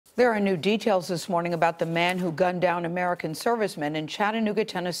There are new details this morning about the man who gunned down American servicemen in Chattanooga,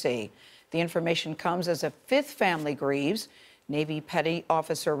 Tennessee. The information comes as a fifth family grieves. Navy Petty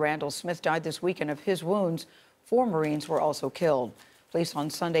Officer Randall Smith died this weekend of his wounds. 4 Marines were also killed. Police on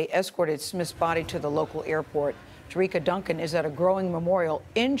Sunday escorted Smith's body to the local airport. Jericka Duncan is at a growing memorial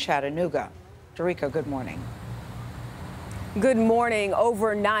in Chattanooga. Jericka, good morning. Good morning.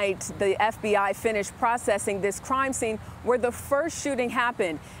 Overnight, the FBI finished processing this crime scene where the first shooting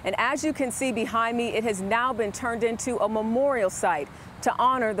happened. And as you can see behind me, it has now been turned into a memorial site to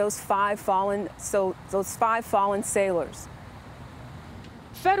honor those five fallen sailors.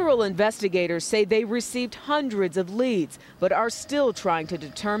 Federal investigators say they received hundreds of leads, but are still trying to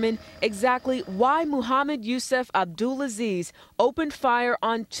determine exactly why Muhammad Youssef Abdulazeez opened fire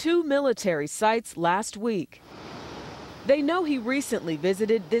on 2 military sites last week. They know he recently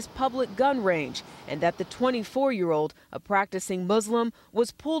visited this public gun range and that the 24-year-old, a practicing Muslim, was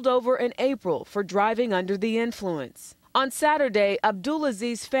pulled over in April for driving under the influence. On Saturday,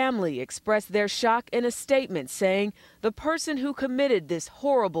 Abdulazeez's family expressed their shock in a statement saying the person who committed this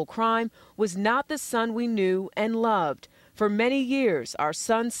horrible crime was not the son we knew and loved. For many years, our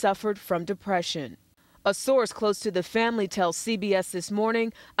son suffered from depression. A source close to the family tells CBS this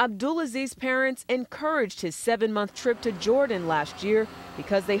morning Abdulazeez's parents encouraged his 7-month trip to Jordan last year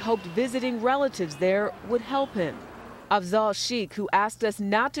because they hoped visiting relatives there would help him. Afzal Sheikh, who asked us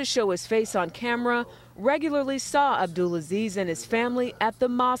not to show his face on camera, regularly saw Abdulazeez and his family at the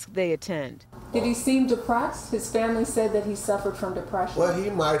mosque they attend. Did he seem depressed? His family said that he suffered from depression. Well, he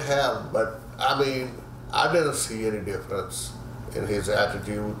might have, but I mean, I didn't see any difference in his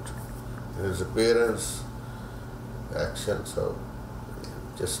attitude, his appearance, action. So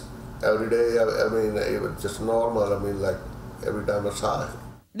just every day, I mean, it was just normal. I mean, like every time I saw him.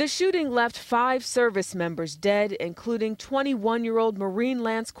 The shooting left 5 service members dead, including 21-year-old Marine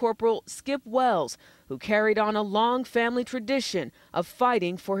Lance Corporal Skip Wells, who carried on a long family tradition of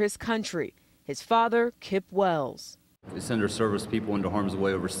fighting for his country. His father, Kip Wells. We send our service people into harm's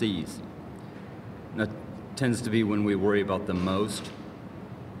way overseas. And that tends to be when we worry about them most.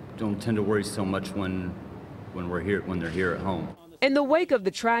 Don't tend to worry so much when they're here at home. In the wake of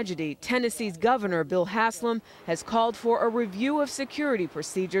the tragedy, Tennessee's Governor Bill Haslam has called for a review of security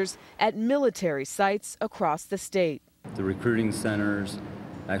procedures at military sites across the state. The recruiting centers,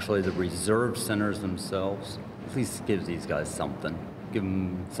 actually the reserve centers themselves, please give these guys something. Give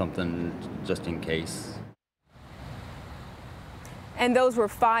them something just in case. And those were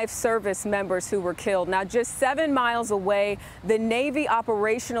 5 service members who were killed. Now, just 7 miles away, the Navy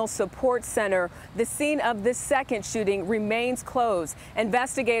Operational Support Center, the scene of this second shooting, remains closed.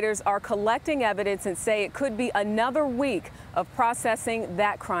 Investigators are collecting evidence and say it could be another week of processing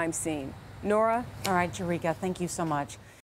that crime scene. Nora? All right, Jericka, thank you so much.